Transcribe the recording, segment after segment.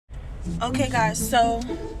Okay guys, so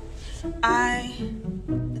I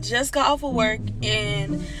just got off of work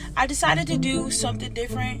and I decided to do something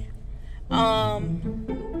different.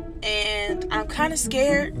 And I'm kind of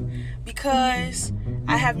scared because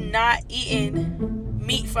I have not eaten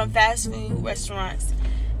meat from fast food restaurants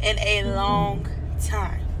in a long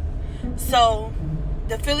time. So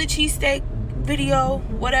the Philly cheesesteak video,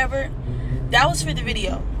 whatever, that was for the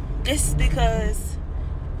video. This is because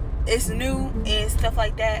it's new and stuff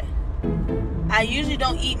like that. I usually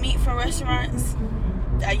don't eat meat from restaurants.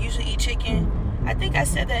 I usually eat chicken. I think I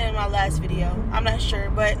said that in my last video. I'm not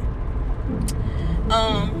sure, but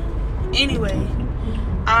anyway,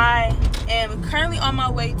 I am currently on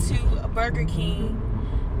my way to Burger King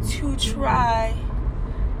to try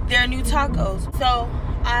their new tacos. So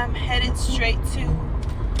I'm headed straight to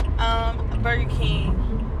Burger King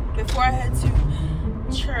before I head to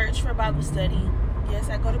church for Bible study. Yes,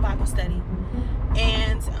 I go to Bible study.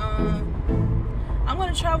 And I'm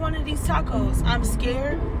gonna try one of these tacos. I'm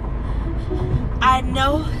scared. I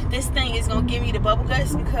know this thing is gonna give me the bubble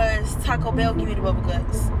guts because Taco Bell give me the bubble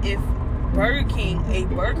guts. If Burger King, a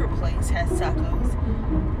burger place, has tacos,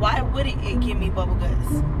 why wouldn't it give me bubble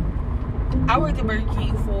guts? I worked at Burger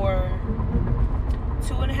King for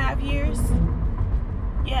 2.5 years.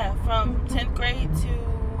 Yeah, from 10th grade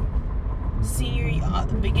to senior year,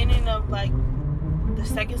 the beginning of like the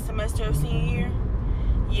second semester of senior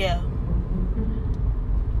year.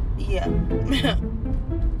 Yeah.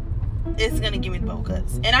 It's gonna give me the bubble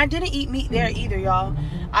guts. And I didn't eat meat there either, y'all.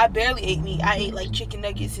 I barely ate meat. I ate like chicken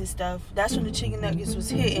nuggets and stuff. That's when the chicken nuggets was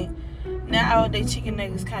hitting. Nowadays chicken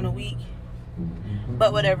nuggets kind of weak,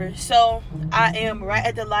 but whatever. So I am right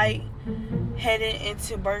at the light headed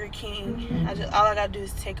into Burger King. All I gotta do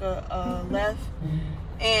is take a left,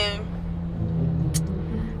 and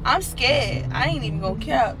I'm scared. I ain't even gonna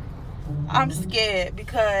cap. I'm scared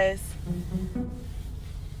because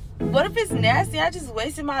what if it's nasty? I just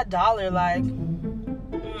wasted my $1. Like,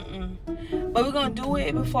 But we're gonna do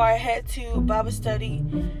it before I head to Bible study,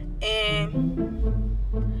 and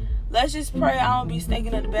let's just pray I don't be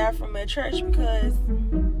stinking in the bathroom at church because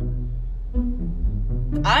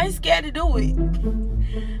I ain't scared to do it.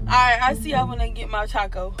 Alright, I see y'all when I get my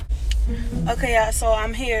taco. Okay, y'all, so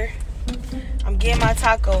I'm here. I'm getting my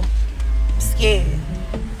taco. I'm scared.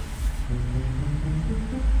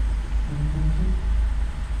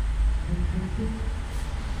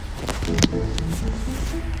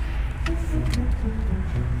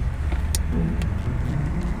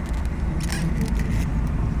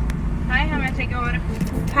 Hi, how may I take your order?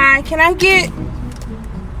 Hi, can I get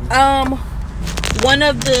one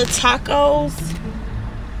of the tacos?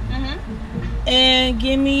 And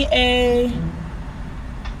give me a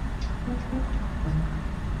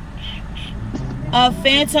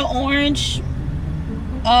Fanta orange.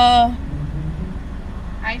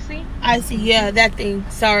 Icy, yeah, that thing.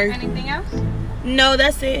 Sorry. Anything else? No,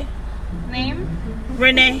 that's it. Name?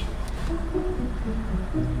 Renee.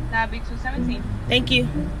 That'll be $2.17. Thank you.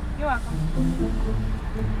 You're welcome.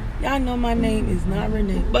 Y'all know my name is not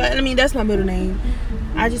Renee, but I mean that's my middle name.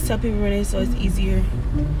 I just tell people Renee so it's easier.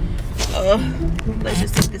 Let's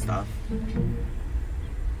just take this off.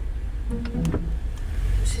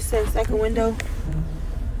 She said second window.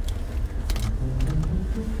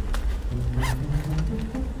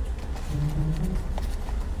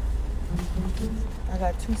 I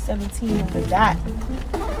got $2.17 for that.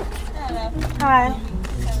 Hello. Hi.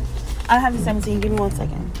 I have the 17. Give me 1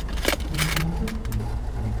 second.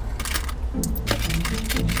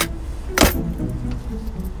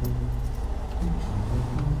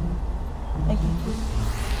 Thank you.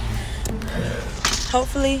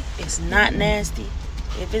 Hopefully, it's not nasty.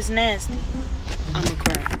 If it's nasty, I'm gonna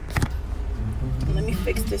cry. Let me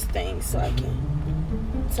fix this thing so I can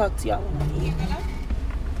talk to y'all when I eat.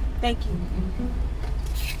 Thank you.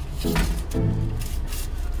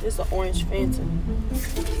 This is an orange Fanta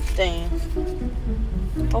thing.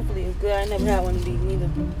 Hopefully it's good. I never had one of these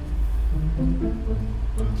neither.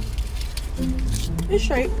 It's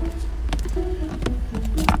straight.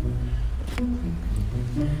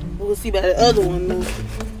 We'll see about the other one though.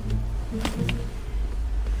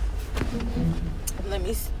 Let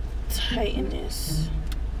me tighten this.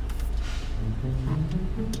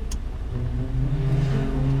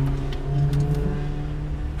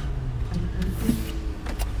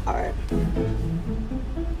 Alright.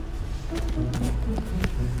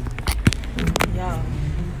 Y'all,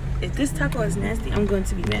 if this taco is nasty, I'm going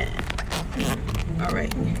to be mad.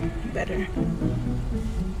 Alright, better.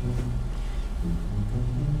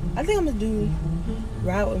 I think I'm gonna do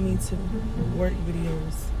ride with me to work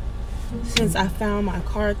videos. since I found my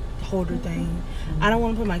card holder thing, I don't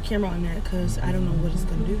want to put my camera on there because I don't know what it's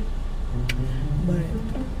gonna do. But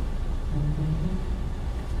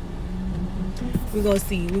we're gonna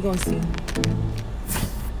see.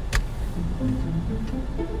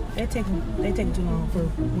 They take too long for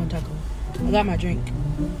one taco. I got my drink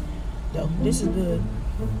though. This is good.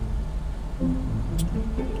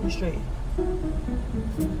 I'm straight.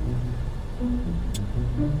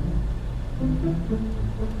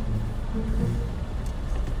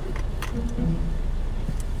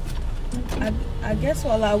 I guess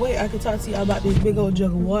while I wait, I could talk to you about this big old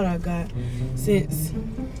jug of water I got since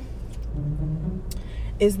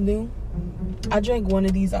it's new. I drank one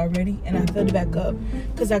of these already and I filled it back up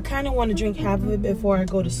because I kind of want to drink half of it before I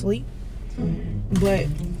go to sleep. But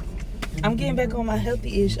I'm getting back on my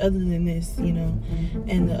healthy-ish other than this, you know,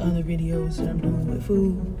 and the other videos that I'm doing with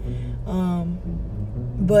food.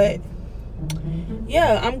 But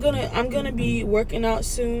yeah, I'm gonna be working out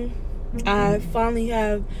soon. I finally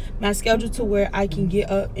have my schedule to where I can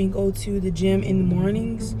get up and go to the gym in the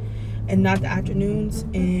mornings and not the afternoons,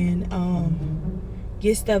 and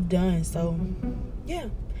get stuff done. So yeah,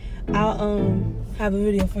 I'll have a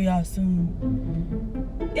video for y'all soon.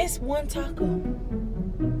 It's one taco.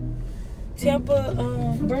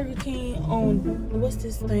 Tampa Burger King on, what's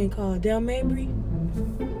this thing called, Del Mabry.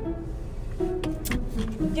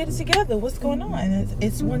 Get it together. What's going on?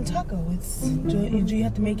 It's one taco. Do you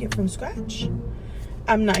have to make it from scratch?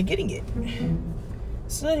 I'm not getting it.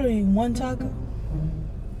 It's literally one taco.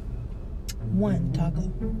 One taco.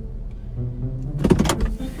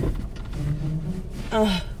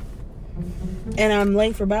 And I'm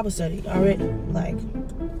late for Bible study already. Like,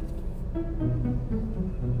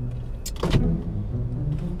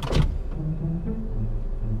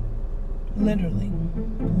 literally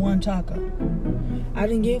one taco. I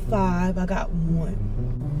didn't get 5. I got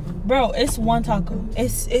 1. Bro, it's one taco.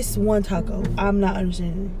 It's one taco. I'm not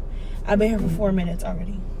understanding. I've been here for 4 minutes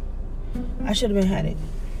already. I should have been had it.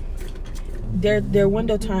 Their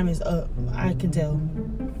window time is up. I can tell.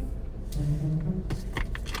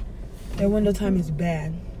 Their window time is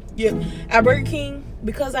bad. Yeah, at Burger King,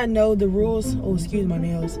 because I know the rules. Oh, excuse my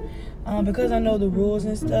nails. Because I know the rules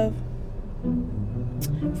and stuff.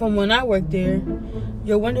 From when I worked there,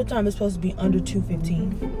 your window time is supposed to be under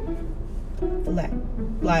 2:15. Flat.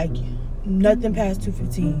 Like, nothing past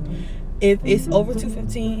 2:15. If it's over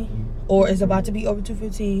 2:15 or it's about to be over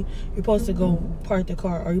 2:15, you're supposed to go park the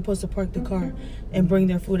car, or you're supposed to park the car and bring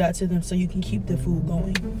their food out to them so you can keep the food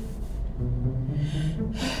going.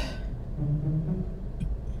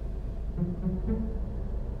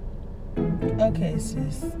 Okay,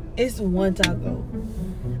 sis. It's one taco.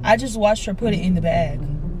 I just watched her put it in the bag.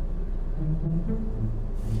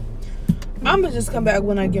 I'm gonna just come back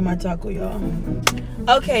when I get my taco, y'all.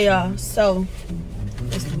 Okay, y'all. So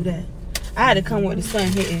let's do that. I had to come with the sun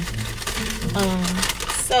hitting.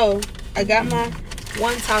 So I got my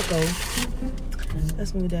one taco.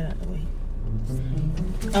 Let's move that out of the way.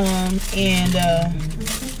 And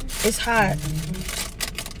it's hot.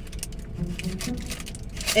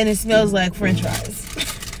 And it smells like French fries.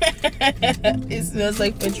 It smells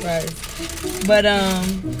like French fries. But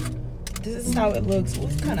this is how it looks. Well,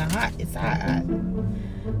 it's kind of hot. It's hot.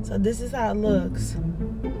 So this is how it looks.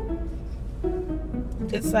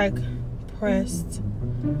 It's like pressed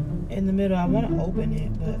in the middle. I want to open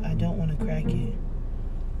it, but I don't want to crack it.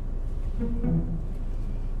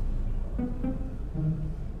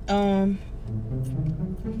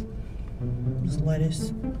 Just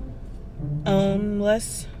lettuce.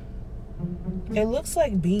 It looks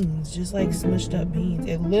like beans, just like smushed up beans.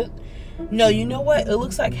 No, you know what? It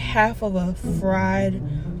looks like half of a fried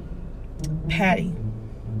patty,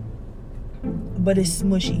 but it's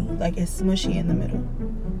smushy. Like, it's smushy in the middle.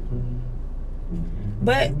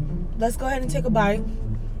 But let's go ahead and take a bite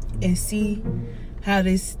and see how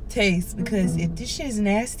this tastes, because if this shit is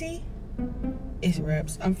nasty, it's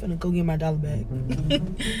wraps. I'm finna go get my dollar bag.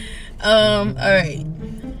 All right.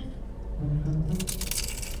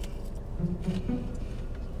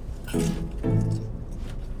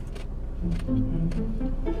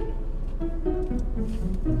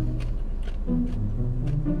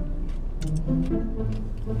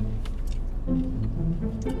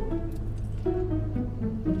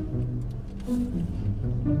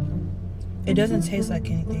 It doesn't taste like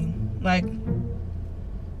anything. Like,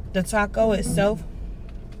 the taco itself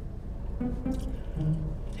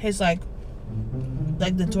tastes like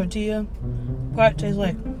the tortilla part tastes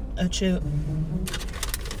like a chip,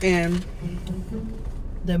 and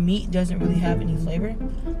the meat doesn't really have any flavor.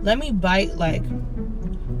 Let me bite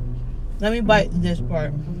this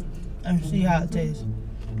part and see how it tastes.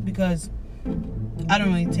 because I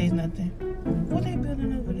don't really taste nothing. What they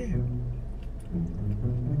building over there?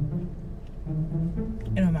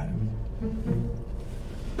 It don't matter.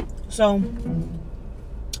 So I'm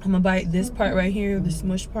gonna bite this part right here, the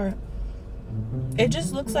smush part. It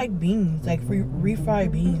just looks like beans, like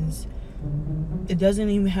refried beans. It doesn't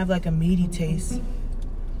even have like a meaty taste.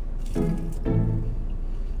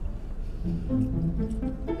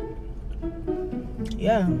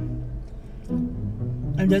 Yeah.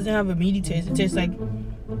 It doesn't have a meaty taste. It tastes like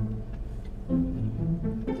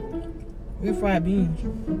refried beans.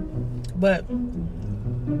 But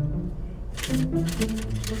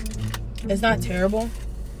it's not terrible.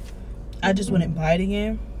 I just wouldn't buy it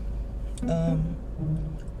again.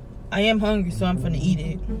 I am hungry, so I'm finna eat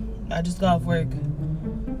it. I just got off work.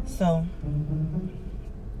 So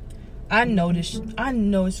I know it's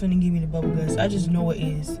finna give me the bubble guts. I just know it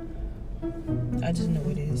is. I just know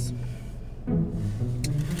it is.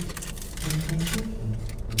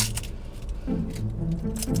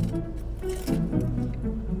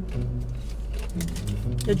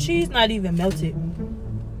 The cheese not even melted.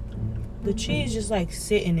 The cheese just like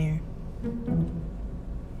sitting there.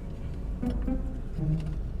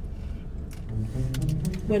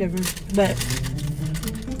 Whatever. But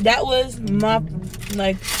that was my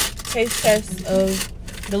like taste test of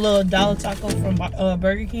the little dollar taco from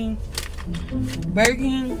Burger King. Burger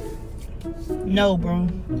King, no, bro.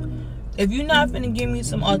 If you're not finna give me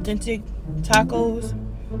some authentic tacos,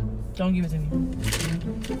 don't give it to me.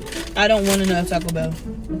 I don't want another Taco Bell.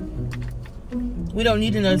 We don't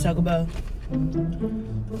need another Taco Bell.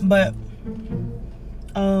 But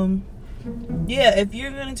yeah, if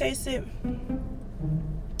you're gonna taste it,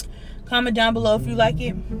 comment down below if you like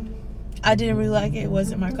it. I didn't really like it. It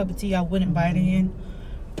wasn't my cup of tea. I wouldn't buy it again.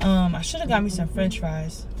 I should have got me some french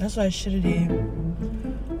fries. That's what I should have did.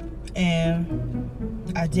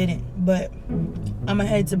 And I didn't. But I'm gonna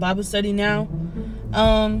head to Bible study now.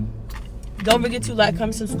 Don't forget to like,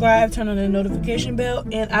 comment, subscribe, turn on the notification bell,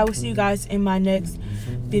 and I will see you guys in my next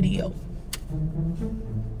video.